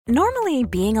Normally,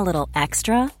 being a little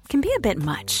extra can be a bit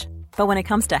much, but when it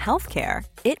comes to healthcare,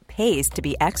 it pays to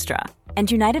be extra. And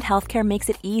United Healthcare makes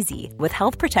it easy with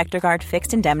Health Protector Guard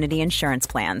fixed indemnity insurance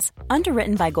plans.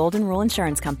 Underwritten by Golden Rule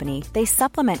Insurance Company, they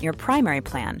supplement your primary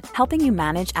plan, helping you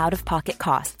manage out-of-pocket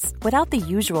costs without the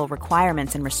usual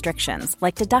requirements and restrictions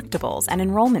like deductibles and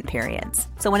enrollment periods.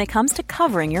 So when it comes to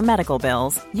covering your medical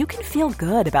bills, you can feel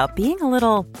good about being a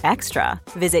little extra.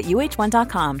 Visit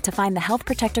uh1.com to find the Health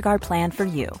Protector Guard plan for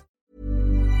you.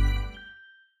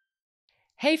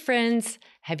 Hey friends,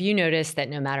 have you noticed that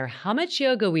no matter how much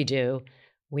yoga we do,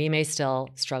 we may still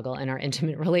struggle in our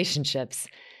intimate relationships?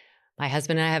 My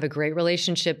husband and I have a great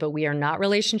relationship, but we are not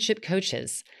relationship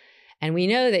coaches. And we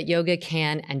know that yoga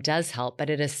can and does help,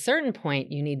 but at a certain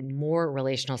point, you need more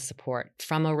relational support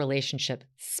from a relationship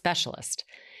specialist.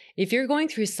 If you're going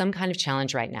through some kind of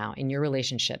challenge right now in your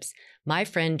relationships, my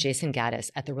friend Jason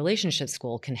Gaddis at the Relationship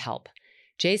School can help.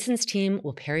 Jason's team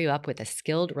will pair you up with a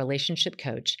skilled relationship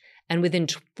coach, and within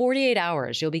 48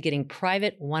 hours, you'll be getting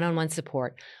private one-on-one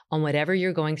support on whatever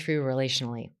you're going through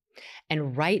relationally.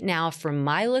 And right now, for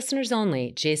my listeners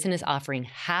only, Jason is offering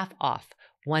half off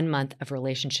 1 month of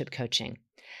relationship coaching.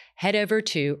 Head over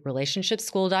to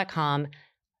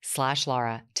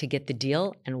relationshipschool.com/Laura to get the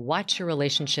deal and watch your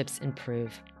relationships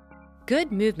improve.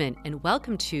 Good movement, and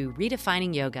welcome to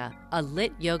Redefining Yoga, a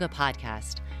LYT yoga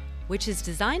podcast, which is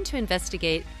designed to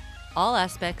investigate all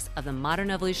aspects of the modern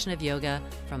evolution of yoga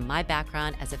from my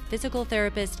background as a physical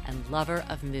therapist and lover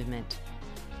of movement.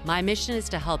 My mission is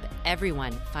to help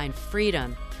everyone find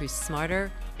freedom through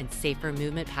smarter and safer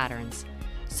movement patterns,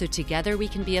 so together we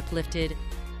can be uplifted,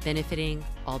 benefiting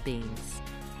all beings.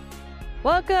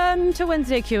 Welcome to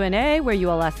Wednesday Q&A, where you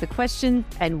all ask the question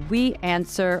and we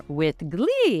answer with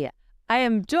glee. I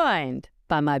am joined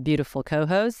by my beautiful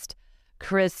co-host,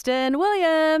 Kristen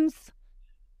Williams.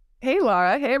 Hey,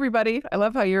 Laura. Hey, everybody. I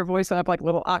love how your voice went up like a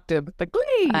little octave. The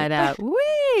glee. I know.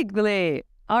 Wee, glee.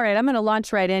 All right, I'm going to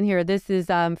launch right in here. This is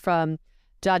from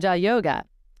Jaja Yoga.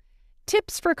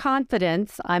 Tips for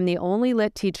confidence. I'm the only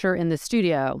LYT teacher in the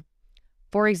studio.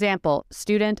 For example,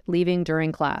 student leaving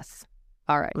during class.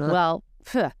 All right. Well,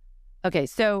 okay.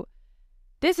 So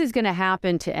this is going to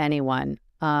happen to anyone.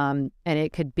 And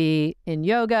it could be in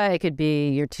yoga. It could be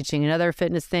you're teaching another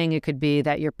fitness thing. It could be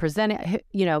that you're presenting,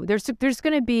 you know, there's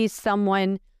going to be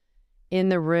someone in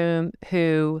the room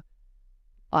who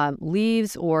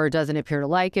leaves or doesn't appear to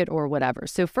like it or whatever.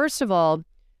 So first of all,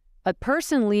 a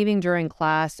person leaving during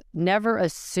class, never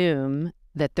assume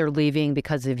that they're leaving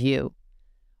because of you.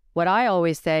 What I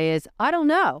always say is, I don't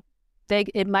know.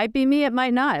 It might be me, it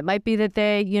might not. It might be that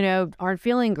they, aren't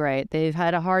feeling great. They've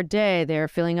had a hard day. They're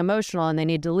feeling emotional and they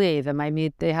need to leave. It might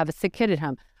mean they have a sick kid at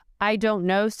home. I don't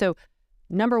know. So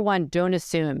number one, don't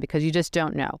assume, because you just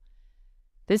don't know.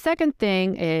 The second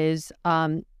thing is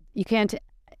you can't,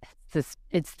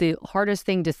 it's the hardest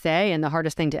thing to say and the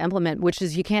hardest thing to implement, which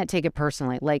is you can't take it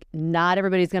personally. Like, not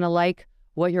everybody's going to like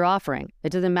what you're offering.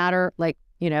 It doesn't matter. Like,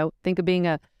 think of being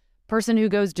a person who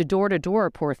goes door to door,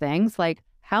 poor things. Like,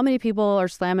 how many people are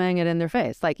slamming it in their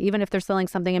face? Like, even if they're selling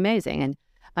something amazing, and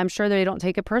I'm sure they don't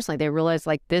take it personally. They realize,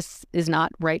 like, this is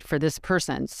not right for this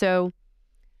person. So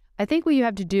I think what you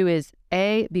have to do is,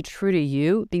 A, be true to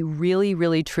you, be really,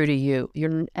 really true to you.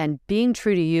 And being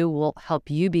true to you will help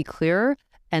you be clearer,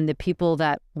 and the people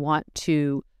that want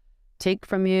to take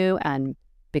from you and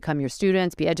become your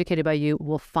students, be educated by you,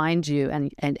 will find you,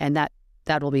 and that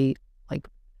will be, like,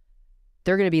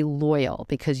 they're going to be loyal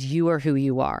because you are who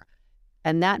you are.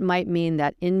 And that might mean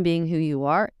that in being who you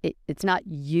are, it's not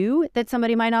you that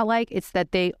somebody might not like, it's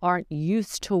that they aren't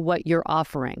used to what you're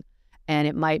offering. And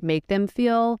it might make them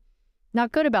feel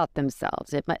not good about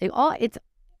themselves. It's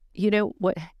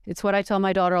what I tell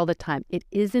my daughter all the time. It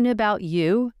isn't about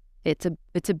you.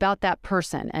 It's about that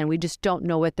person. And we just don't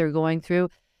know what they're going through.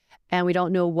 And we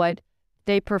don't know what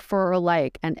they prefer or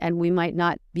like. And we might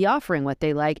not be offering what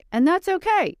they like. And that's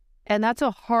okay. And that's a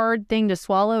hard thing to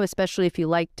swallow, especially if you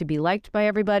like to be liked by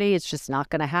everybody. It's just not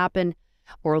going to happen.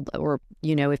 Or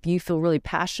if you feel really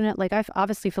passionate, like I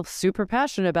obviously feel super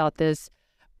passionate about this,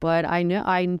 but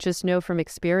I just know from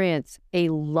experience, a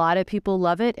lot of people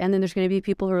love it. And then there's going to be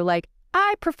people who are like,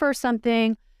 I prefer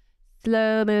something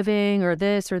slow moving or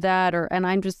this or that, and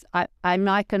I'm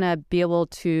not going to be able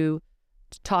to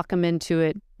talk them into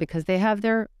it, because they have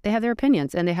their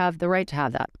opinions and they have the right to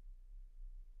have that.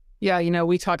 Yeah,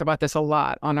 we talk about this a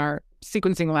lot on our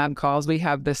sequencing lab calls. We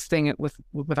have this thing with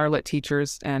our LYT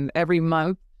teachers, and every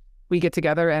month we get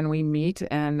together and we meet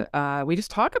and we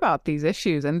just talk about these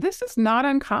issues. And this is not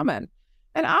uncommon.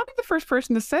 And I'll be the first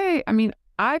person to say,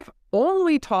 I've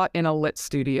only taught in a LYT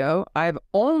studio. I've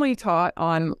only taught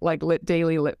on like LYT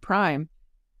Daily, LYT Prime.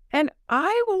 And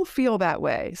I will feel that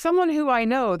way. Someone who I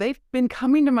know, they've been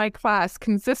coming to my class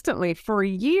consistently for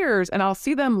years, and I'll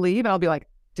see them leave and I'll be like,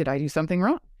 did I do something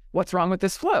wrong? What's wrong with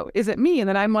this flow? Is it me? And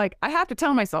then I'm like, I have to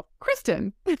tell myself,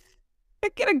 Kristen,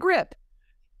 get a grip.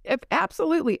 If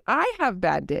absolutely, I have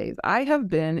bad days. I have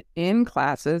been in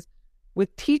classes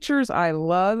with teachers I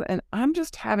love, and I'm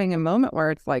just having a moment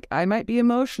where it's like, I might be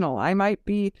emotional. I might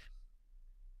be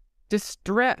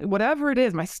distress, whatever it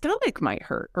is, my stomach might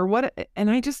hurt or what, and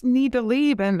I just need to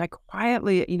leave, and I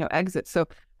quietly, exit. So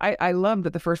I love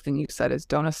that the first thing you said is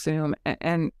don't assume.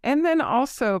 And then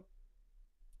also,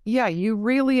 yeah, you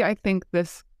really, I think the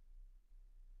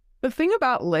thing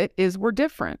about LYT is we're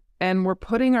different and we're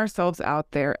putting ourselves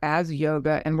out there as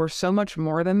yoga, and we're so much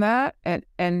more than that.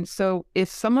 And so if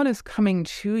someone is coming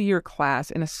to your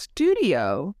class in a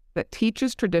studio that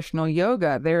teaches traditional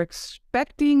yoga, they're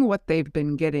expecting what they've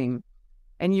been getting,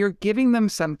 and you're giving them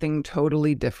something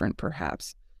totally different,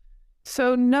 perhaps.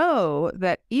 So know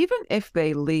that even if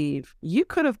they leave, you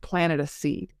could have planted a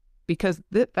seed, because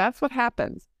that's what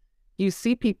happens. You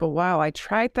see people, wow, I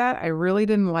tried that, I really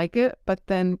didn't like it, but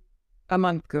then a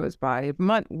month goes by,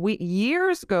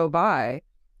 years go by,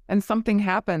 and something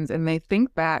happens, and they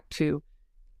think back to,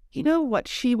 what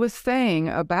she was saying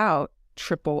about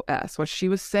triple S, what she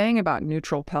was saying about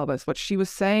neutral pelvis, what she was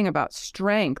saying about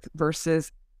strength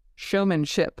versus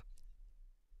showmanship.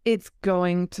 It's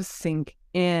going to sink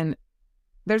in.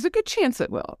 There's a good chance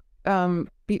it will.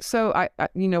 So I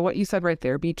what you said right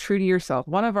there, be true to yourself.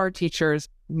 One of our teachers,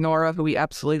 Nora, who we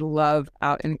absolutely love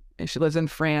she lives in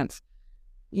France.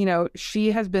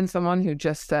 She has been someone who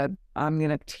just said, I'm going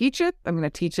to teach it. I'm going to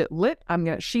teach it LYT.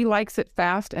 She likes it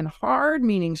fast and hard,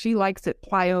 meaning she likes it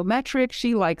plyometric.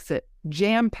 She likes it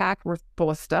jam-packed full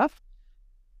of stuff.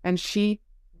 And she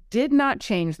did not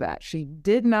change that. She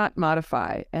did not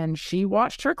modify. And she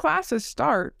watched her classes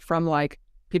start from like,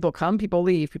 people come, people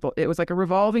leave, it was like a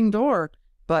revolving door.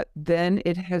 But then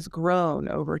it has grown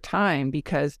over time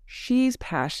because she's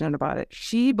passionate about it.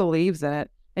 She believes in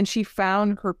it. And she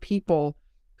found her people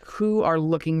who are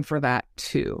looking for that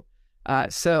too.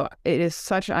 So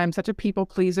I'm such a people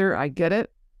pleaser. I get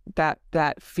it.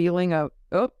 That feeling of,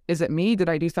 oh, is it me? Did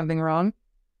I do something wrong?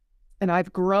 And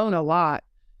I've grown a lot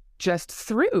just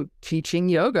through teaching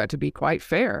yoga, to be quite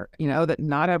fair, that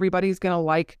not everybody's going to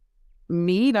like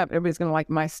me. Not everybody's going to like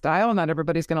my style. Not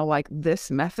everybody's going to like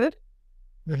this method,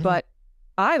 but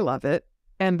I love it.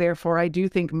 And therefore I do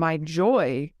think my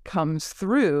joy comes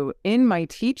through in my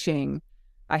teaching.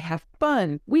 I have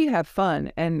fun. We have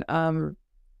fun. And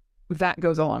that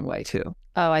goes a long way too.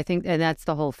 Oh, I think, and that's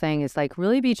the whole thing, is like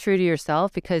really be true to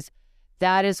yourself, because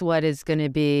that is what is going to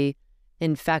be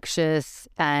infectious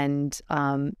and,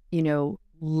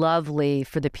 lovely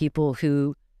for the people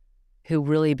who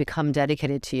really become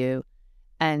dedicated to you.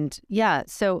 And yeah,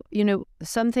 so,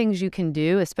 some things you can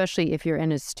do, especially if you're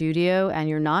in a studio and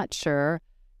you're not sure,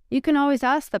 you can always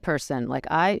ask the person, like,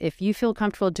 if you feel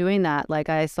comfortable doing that, like,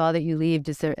 I saw that you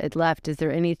left. Is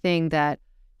there anything that,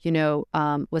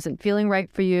 wasn't feeling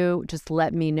right for you? Just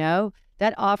let me know.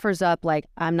 That offers up, like,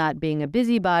 I'm not being a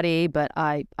busybody, but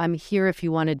I'm here if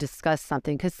you want to discuss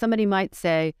something. Because somebody might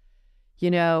say,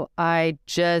 I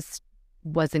just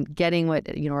wasn't getting what,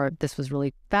 or this was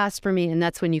really fast for me. And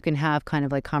that's when you can have kind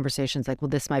of like conversations like, well,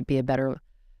 this might be a better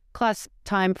class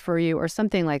time for you or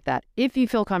something like that. If you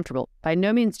feel comfortable, by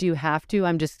no means do you have to.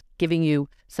 I'm just giving you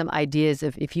some ideas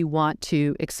of if you want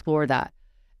to explore that.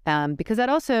 Because that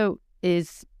also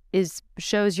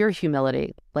shows your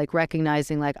humility, like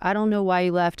recognizing like, I don't know why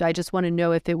you left. I just want to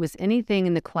know if it was anything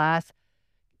in the class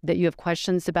that you have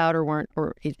questions about or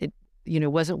it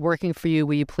wasn't working for you.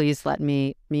 Will you please let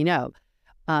me know?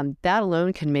 That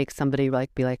alone can make somebody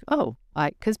be like, oh,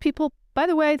 because people, by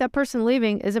the way, that person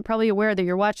leaving isn't probably aware that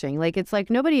you're watching. Like, it's like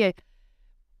to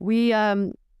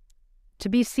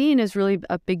be seen is really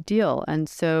a big deal. And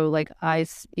so like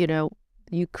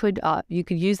you could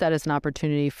use that as an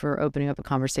opportunity for opening up a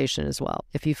conversation as well,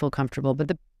 if you feel comfortable. But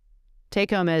the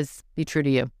take home is be true to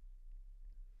you.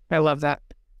 I love that.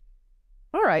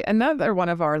 All right. Another one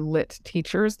of our LYT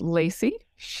teachers, Lacey,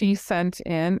 she sent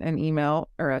in an email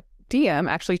or a DM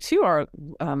actually to our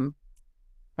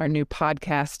new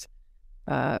podcast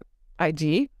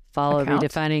IG. Follow account.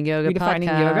 Redefining Yoga Redefining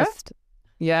podcast. Yoga.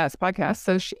 Yes, podcast.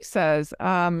 So she says,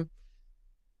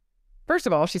 first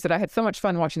of all, she said, I had so much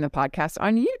fun watching the podcast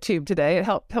on YouTube today. It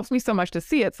helps me so much to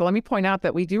see it. So let me point out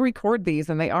that we do record these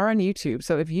and they are on YouTube.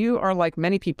 So if you are like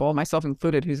many people, myself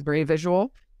included, who's very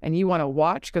visual, and you want to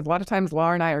watch, because a lot of times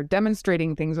Laura and I are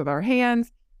demonstrating things with our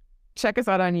hands, check us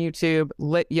out on YouTube,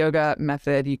 LYT Yoga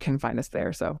Method. You can find us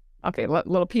there. So, okay,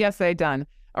 little PSA done.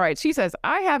 All right. She says,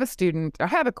 I have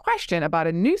a question about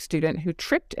a new student who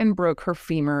tripped and broke her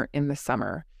femur in the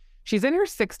summer. She's in her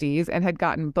 60s and had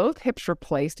gotten both hips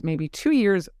replaced maybe 2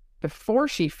 years before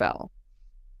she fell.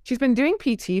 She's been doing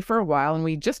PT for a while, and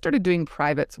we just started doing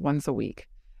privates once a week.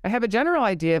 I have a general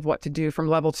idea of what to do from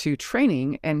level 2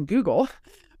 training and Google,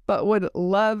 but would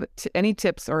love any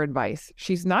tips or advice.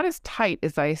 She's not as tight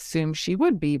as I assumed she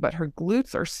would be, but her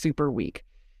glutes are super weak.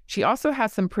 She also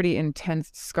has some pretty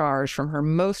intense scars from her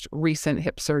most recent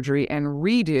hip surgery and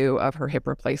redo of her hip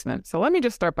replacement. So let me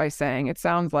just start by saying it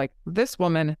sounds like this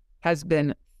woman has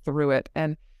been through it.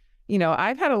 And,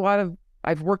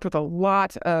 I've worked with a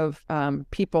lot of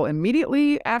people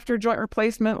immediately after joint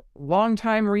replacement, long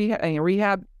time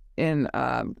rehab in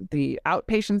the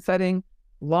outpatient setting,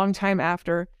 long time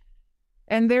after.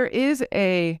 And there is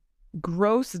a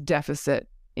gross deficit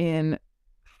in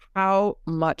how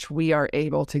much we are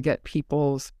able to get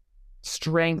people's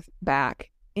strength back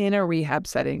in a rehab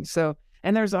setting. So,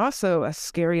 and there's also a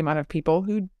scary amount of people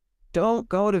who don't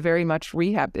go to very much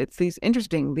rehab. It's these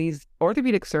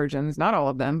orthopedic surgeons, not all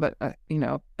of them, but a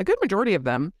good majority of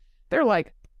them, they're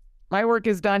like, my work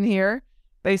is done here.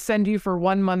 They send you for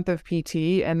 1 month of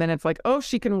PT, and then it's like, oh,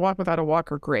 she can walk without a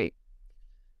walker. Great.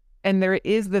 And there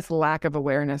is this lack of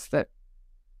awareness that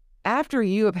after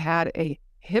you have had a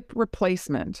hip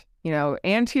replacement,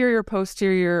 anterior,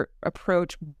 posterior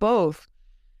approach, both,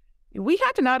 we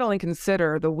have to not only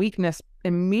consider the weakness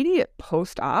immediate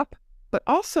post-op, but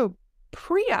also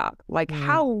pre-op, like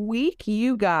how weak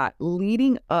you got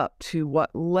leading up to what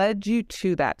led you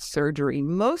to that surgery.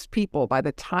 Most people, by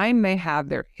the time they have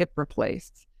their hip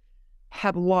replaced,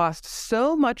 have lost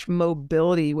so much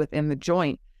mobility within the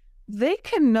joint. They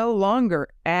can no longer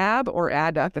ab or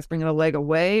adduct, that's bringing a leg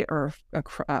away or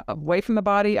away from the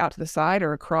body, out to the side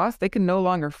or across. They can no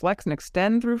longer flex and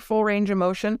extend through full range of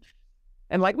motion.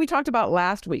 And like we talked about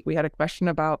last week, we had a question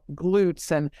about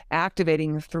glutes and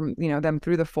activating them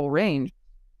through the full range.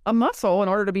 A muscle, in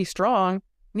order to be strong,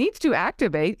 needs to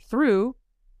activate through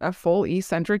a full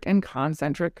eccentric and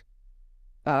concentric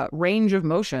range of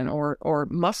motion or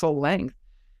muscle length.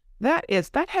 That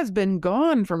has been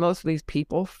gone for most of these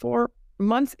people for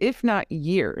months, if not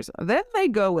years. Then they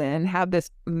go in, have this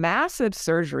massive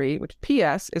surgery, which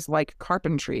PS is like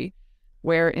carpentry,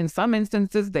 where in some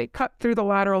instances they cut through the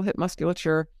lateral hip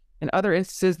musculature. In other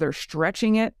instances, they're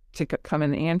stretching it to come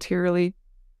in anteriorly.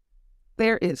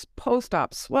 There is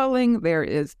post-op swelling. There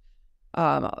is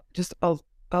just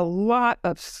a lot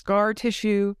of scar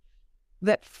tissue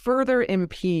that further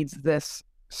impedes this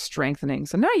strengthening.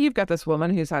 So now you've got this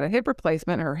woman who's had a hip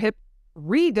replacement, her hip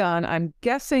redone, I'm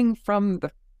guessing from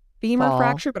the femur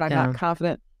fracture, but I'm not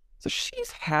confident. So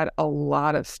she's had a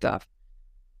lot of stuff.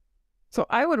 So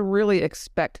I would really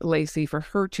expect Lacey for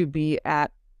her to be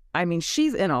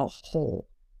she's in a hole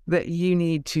that you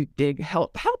need to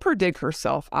help her dig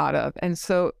herself out of. And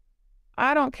so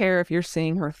I don't care if you're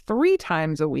seeing her 3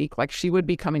 times a week, like she would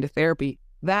be coming to therapy,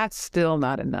 that's still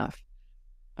not enough.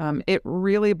 It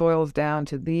really boils down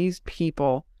to these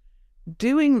people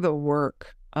doing the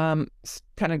work, kind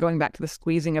of going back to the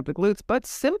squeezing of the glutes, but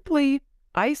simply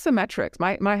isometrics.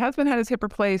 My husband had his hip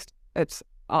replaced. It's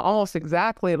almost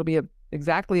exactly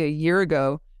a year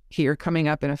ago here, coming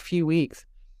up in a few weeks.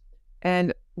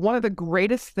 And one of the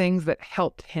greatest things that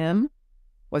helped him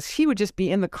was he would just be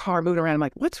in the car moving around. I'm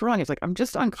like, what's wrong? He's like, I'm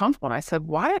just uncomfortable. And I said,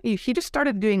 why don't you? He just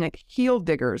started doing like heel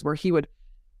diggers, where he would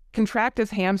contract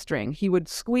his hamstring. He would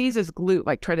squeeze his glute,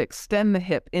 like try to extend the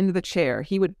hip into the chair.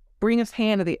 He would bring his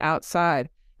hand to the outside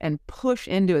and push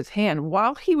into his hand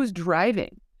while he was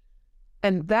driving.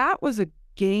 And that was a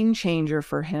game changer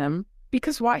for him,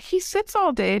 because he sits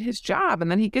all day at his job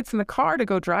and then he gets in the car to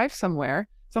go drive somewhere.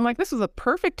 So I'm like, this is a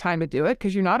perfect time to do it,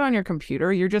 because you're not on your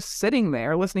computer. You're just sitting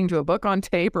there listening to a book on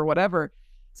tape or whatever.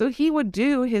 So he would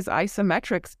do his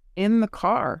isometrics in the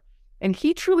car. And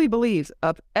he truly believes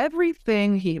of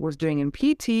everything he was doing in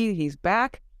PT, he's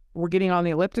back, we're getting on the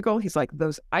elliptical. He's like,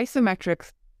 those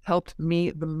isometrics helped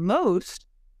me the most,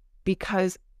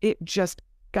 because it just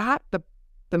got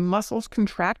the muscles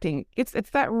contracting. It's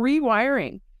that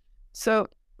rewiring. So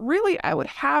really, I would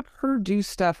have her do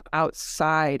stuff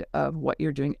outside of what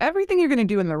you're doing. Everything you're going to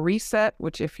do in the reset,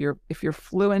 which if you're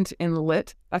fluent in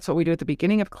LYT, that's what we do at the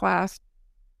beginning of class,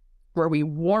 where we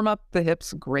warm up the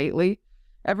hips greatly.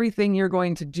 Everything you're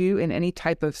going to do in any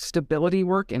type of stability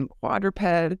work, in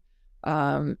quadruped,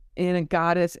 in a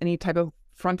goddess, any type of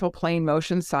frontal plane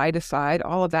motion, side to side,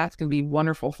 all of that's going to be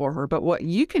wonderful for her. But what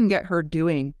you can get her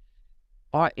doing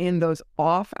in those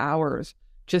off hours,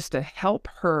 just to help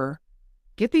her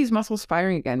get these muscles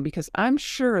firing again, because I'm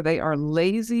sure they are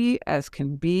lazy as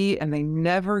can be and they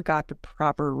never got the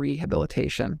proper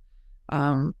rehabilitation.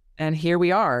 And here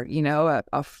we are,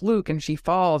 a fluke, and she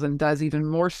falls and does even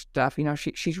more stuff.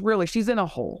 She's in a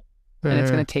hole, and it's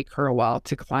going to take her a while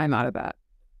to climb out of that.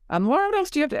 Laura, what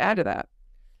else do you have to add to that?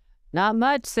 Not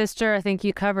much, sister. I think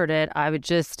you covered it. I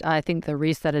think the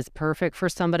reset is perfect for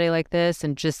somebody like this,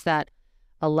 and just that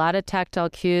a lot of tactile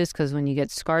cues, because when you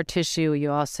get scar tissue,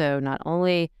 you also not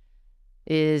only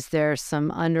is there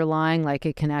some underlying, like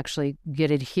it can actually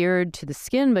get adhered to the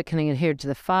skin, but can adhere to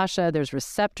the fascia. There's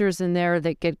receptors in there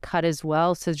that get cut as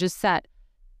well. So just that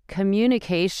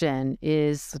communication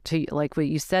is, to like what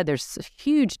you said, there's a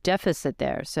huge deficit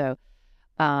there. So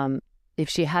if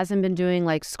she hasn't been doing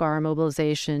like scar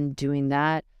immobilization, doing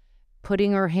that,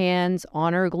 putting her hands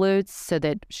on her glutes so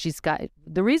that she's got,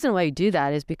 the reason why you do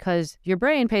that is because your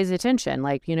brain pays attention.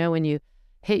 Like, when you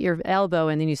hit your elbow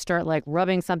and then you start like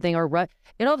rubbing something or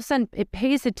it all of a sudden it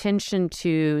pays attention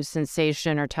to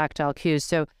sensation or tactile cues.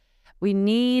 So we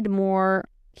need more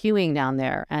cueing down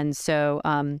there. And so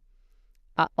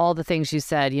all the things you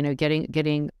said,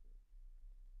 getting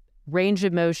range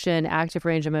of motion, active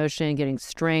range of motion, getting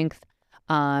strength,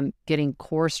 getting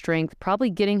core strength, probably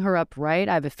getting her upright.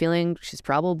 I have a feeling she's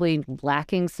probably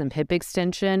lacking some hip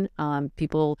extension.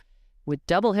 People with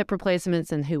double hip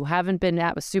replacements and who haven't been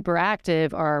super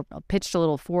active are pitched a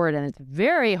little forward, and it's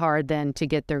very hard then to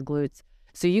get their glutes.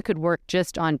 So you could work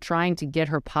just on trying to get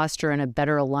her posture in a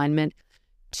better alignment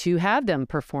to have them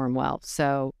perform well.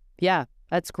 So yeah,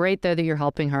 that's great though that you're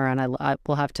helping her, and I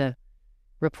will have to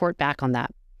report back on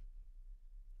that.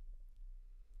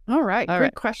 All right,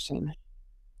 good question.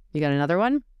 You got another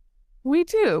one? We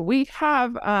do. We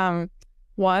have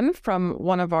one from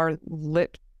one of our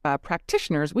LYT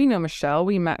practitioners. We know Michelle.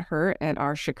 We met her at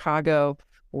our Chicago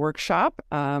workshop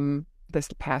this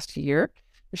past year.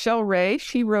 Michelle Ray,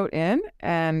 she wrote in,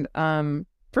 and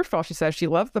first of all, she says she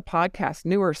loves the podcast,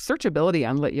 newer searchability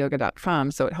on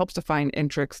lityoga.com, so it helps to find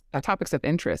topics of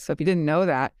interest. So if you didn't know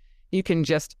that, you can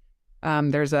just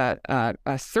there's a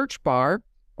search bar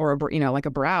or like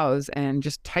a browse, and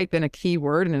just type in a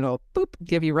keyword and it'll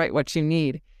give you right what you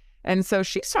need. And so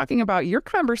she's talking about your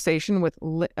conversation with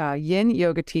yin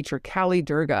yoga teacher Kali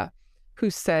Durga,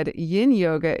 who said yin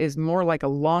yoga is more like a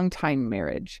long-time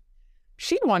marriage.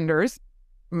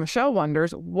 Michelle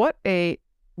wonders, what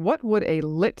would a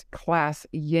LYT class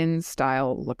yin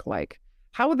style look like?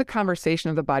 How would the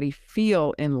conversation of the body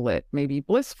feel in LYT? Maybe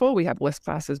blissful. We have bliss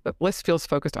classes, but bliss feels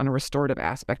focused on a restorative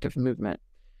aspect of movement.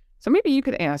 So maybe you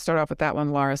could start off with that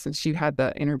one, Laura, since you had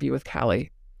the interview with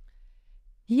Kali.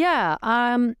 Yeah.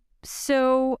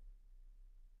 So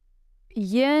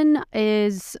yin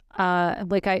is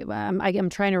like I'm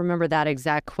trying to remember that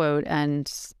exact quote, and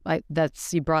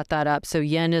you brought that up. So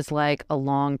yin is like a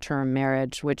long-term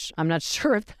marriage, which I'm not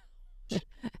sure if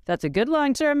that's a good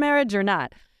long-term marriage or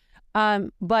not.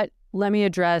 But let me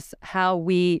address how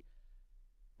we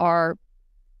are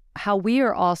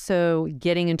also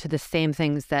getting into the same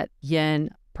things that yin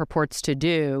purports to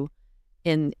do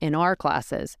in our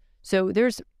classes. So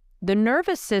there's the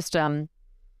nervous system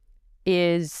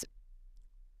it's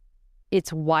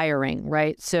wiring,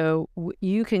 right? So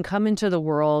you can come into the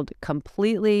world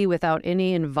completely without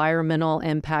any environmental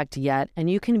impact yet,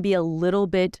 and you can be a little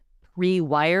bit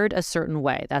rewired a certain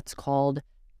way. That's called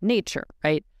nature,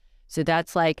 right? So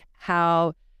that's like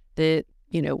how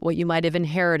what you might have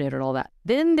inherited and all that.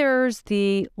 Then there's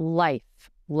the life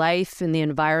in the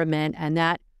environment, and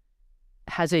that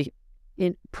has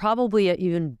probably an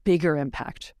even bigger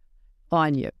impact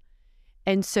on you.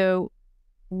 And so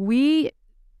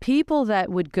people that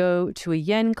would go to a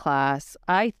yin class,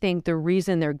 I think the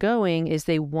reason they're going is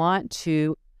they want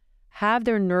to have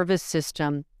their nervous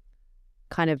system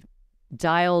kind of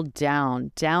dialed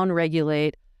down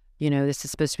regulate. This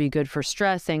is supposed to be good for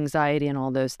stress, anxiety, and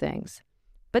all those things.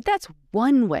 But that's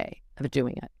one way of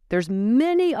doing it. There's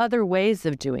many other ways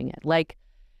of doing it. Like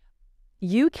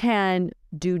you can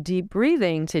do deep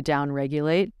breathing to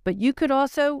downregulate, but you could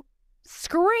also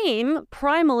scream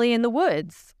primally in the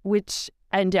woods,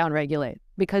 and downregulate,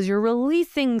 because you're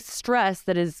releasing stress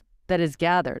that is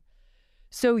gathered.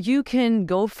 So you can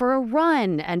go for a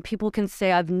run, and people can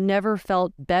say, I've never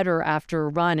felt better after a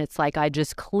run. It's like I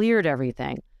just cleared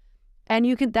everything. And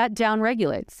that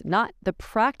downregulates, not the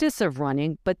practice of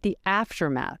running, but the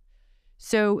aftermath.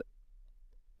 So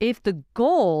if the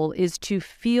goal is to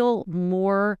feel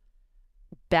more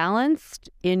balanced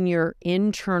in your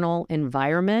internal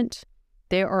environment,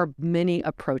 there are many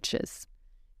approaches.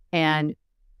 And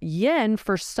yin,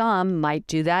 for some, might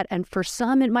do that. And for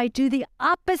some, it might do the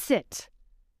opposite.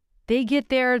 they get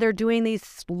there, they're doing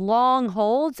these long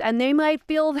holds, and they might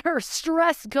feel their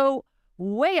stress go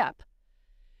way up.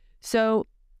 So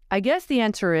I guess the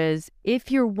answer is, if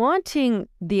you're wanting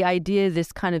the idea of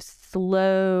this kind of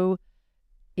slow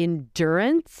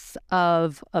endurance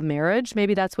of a marriage,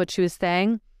 maybe that's what she was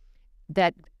saying,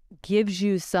 that gives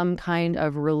you some kind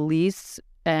of release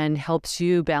and helps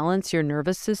you balance your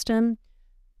nervous system,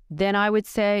 then I would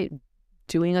say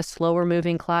doing a slower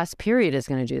moving class period is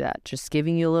going to do that. Just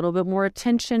giving you a little bit more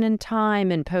attention and time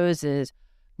and poses,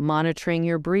 monitoring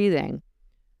your breathing.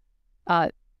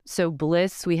 So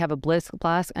Bliss, we have a Bliss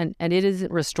class, and it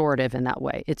isn't restorative in that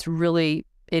way.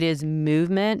 It is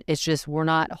movement. It's just we're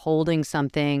not holding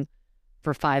something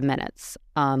for 5 minutes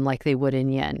like they would in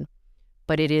Yin.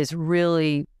 But it is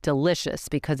really delicious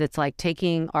because it's like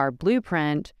taking our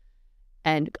blueprint,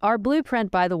 and our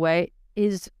blueprint, by the way,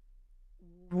 is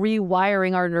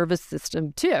rewiring our nervous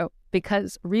system too,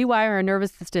 because rewiring our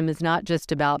nervous system is not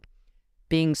just about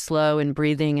being slow and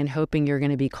breathing and hoping you're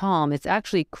going to be calm. It's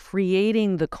actually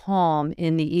creating the calm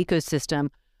in the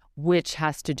ecosystem, which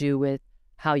has to do with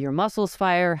how your muscles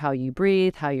fire, how you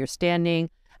breathe, how you're standing,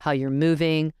 how you're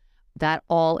moving. That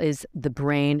all is the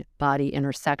brain-body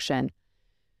intersection.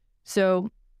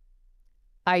 So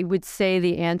I would say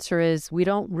the answer is we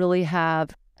don't really have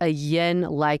a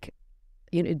Yin-like,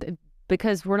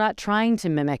 because we're not trying to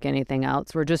mimic anything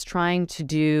else. We're just trying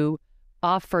to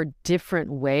offer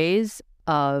different ways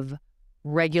of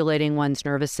regulating one's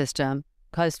nervous system.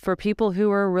 Because for people who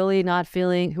are really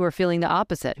who are feeling the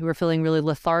opposite, who are feeling really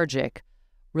lethargic,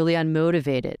 really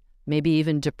unmotivated, maybe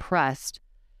even depressed,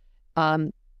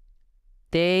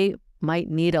 they might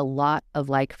need a lot of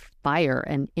like fire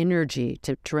and energy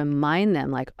to remind them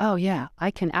like, oh yeah,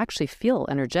 I can actually feel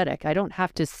energetic. I don't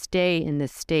have to stay in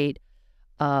this state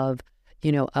of,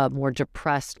 a more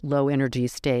depressed, low energy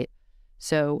state.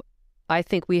 So I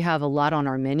think we have a lot on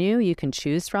our menu you can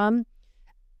choose from.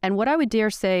 And what I would dare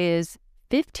say is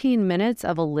 15 minutes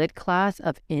of a LYT class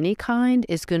of any kind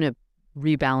is going to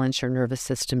rebalance your nervous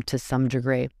system to some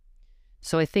degree.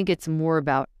 So I think it's more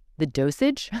about the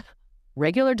dosage,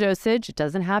 regular dosage. It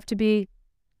doesn't have to be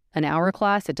an hour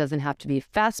class. It doesn't have to be a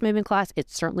fast moving class. It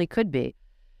certainly could be.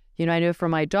 I know for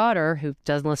my daughter, who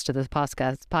doesn't listen to this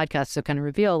podcast, so kind of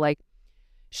reveal, like,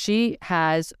 she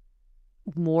has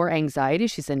more anxiety.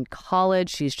 She's in college.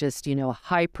 She's just, a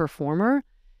high performer.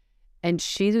 And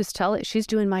she's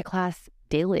doing my class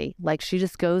daily. Like, she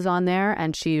just goes on there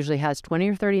and she usually has 20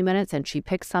 or 30 minutes and she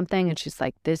picks something and she's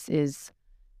like, this is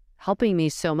helping me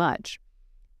so much.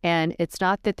 And it's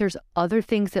not that there's other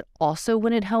things that also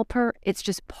wouldn't help her. It's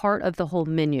just part of the whole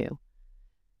menu.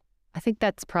 I think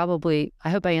that's probably, I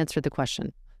hope I answered the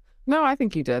question. No, I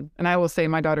think you did. And I will say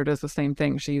my daughter does the same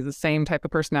thing. She's the same type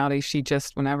of personality.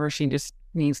 Whenever she just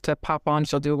needs to pop on,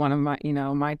 she'll do one of my,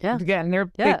 again,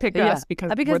 they pick us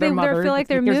because we're their mothers. They feel like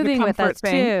they're moving with us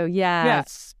too.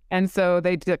 Yes. And so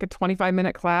they did like a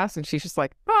 25-minute class and she's just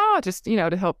like,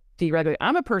 to help deregulate.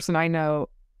 I'm a person, I know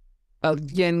a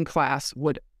Yin class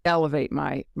would elevate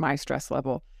my stress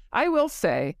level. I will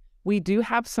say we do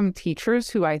have some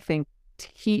teachers who I think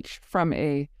teach from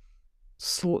a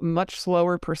much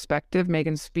slower perspective.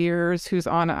 Megan Spears, who's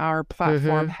on our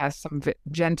platform, has some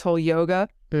gentle yoga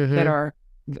that are,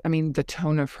 the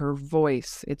tone of her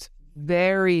voice, it's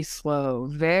very slow,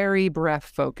 very breath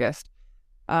focused.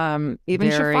 Even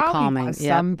very Shefali calming. Has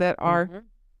some that are,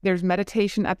 there's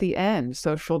meditation at the end.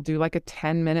 So she'll do like a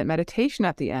 10-minute meditation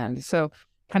at the end. So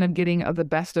kind of getting the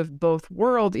best of both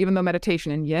worlds, even though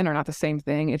meditation and Yin are not the same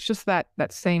thing. It's just that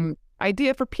same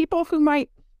idea for people who might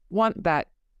want that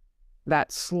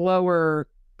slower,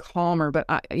 calmer. But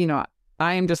I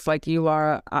am just like you,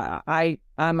 Laura. I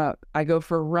go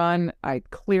for a run. I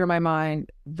clear my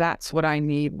mind. That's what I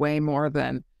need way more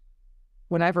than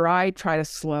whenever I try to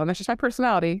slow. And that's just my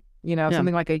personality.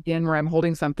 Something like a Yin where I'm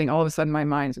holding something. All of a sudden, my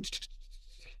mind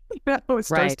it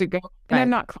starts to go, and I'm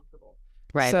not comfortable.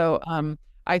 Right. So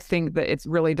I think that it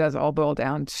really does all boil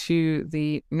down to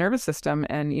the nervous system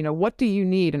and, what do you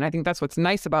need? And I think that's what's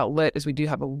nice about LYT is we do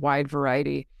have a wide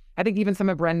variety. I think even some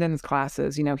of Brendan's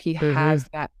classes, he has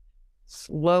that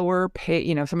slower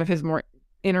pace, some of his more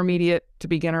intermediate to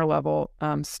beginner level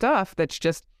stuff that's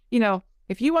just,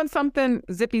 if you want something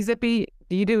zippy,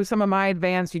 you do some of my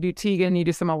advanced, you do Tegan, you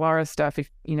do some of Laura's stuff. If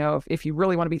you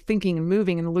really want to be thinking and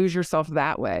moving and lose yourself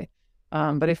that way.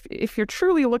 But if you're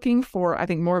truly looking for, I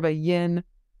think, more of a Yin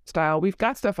style, we've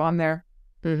got stuff on there.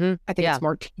 I think it's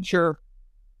more teacher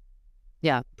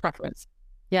preference.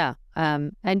 Yeah.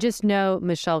 And just know,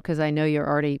 Michelle, because I know you're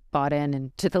already bought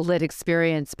into the LYT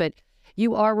experience, but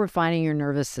you are refining your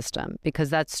nervous system because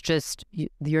that's just,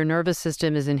 your nervous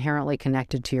system is inherently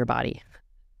connected to your body.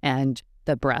 and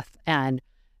the breath and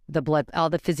the blood, all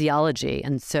the physiology.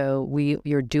 And so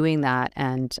you're doing that.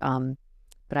 And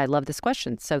but I love this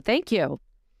question. So thank you.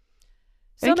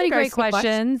 So many great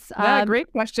questions. Yeah,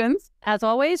 great questions. As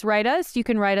always, write us. You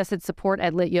can write us at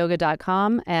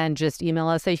support@lityoga.com and just email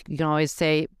us. You can always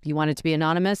say you want it to be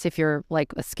anonymous. If you're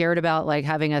like scared about like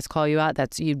having us call you out,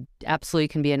 you absolutely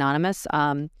can be anonymous.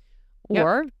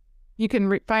 Or you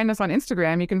can find us on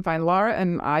Instagram. You can find Laura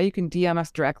and I. You can DM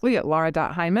us directly at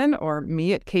laura.hyman or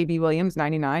me at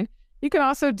kbwilliams99. You can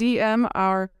also DM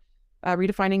our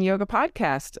Redefining Yoga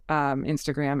podcast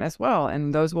Instagram as well.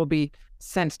 And those will be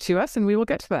sent to us and we will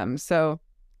get to them. So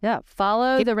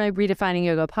follow the Redefining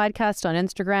Yoga podcast on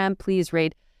Instagram. Please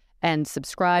rate and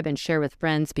subscribe and share with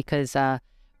friends because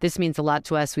this means a lot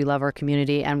to us. We love our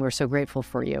community and we're so grateful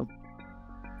for you.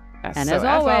 Yes, and so as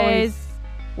always,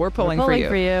 we're pulling for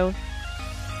you.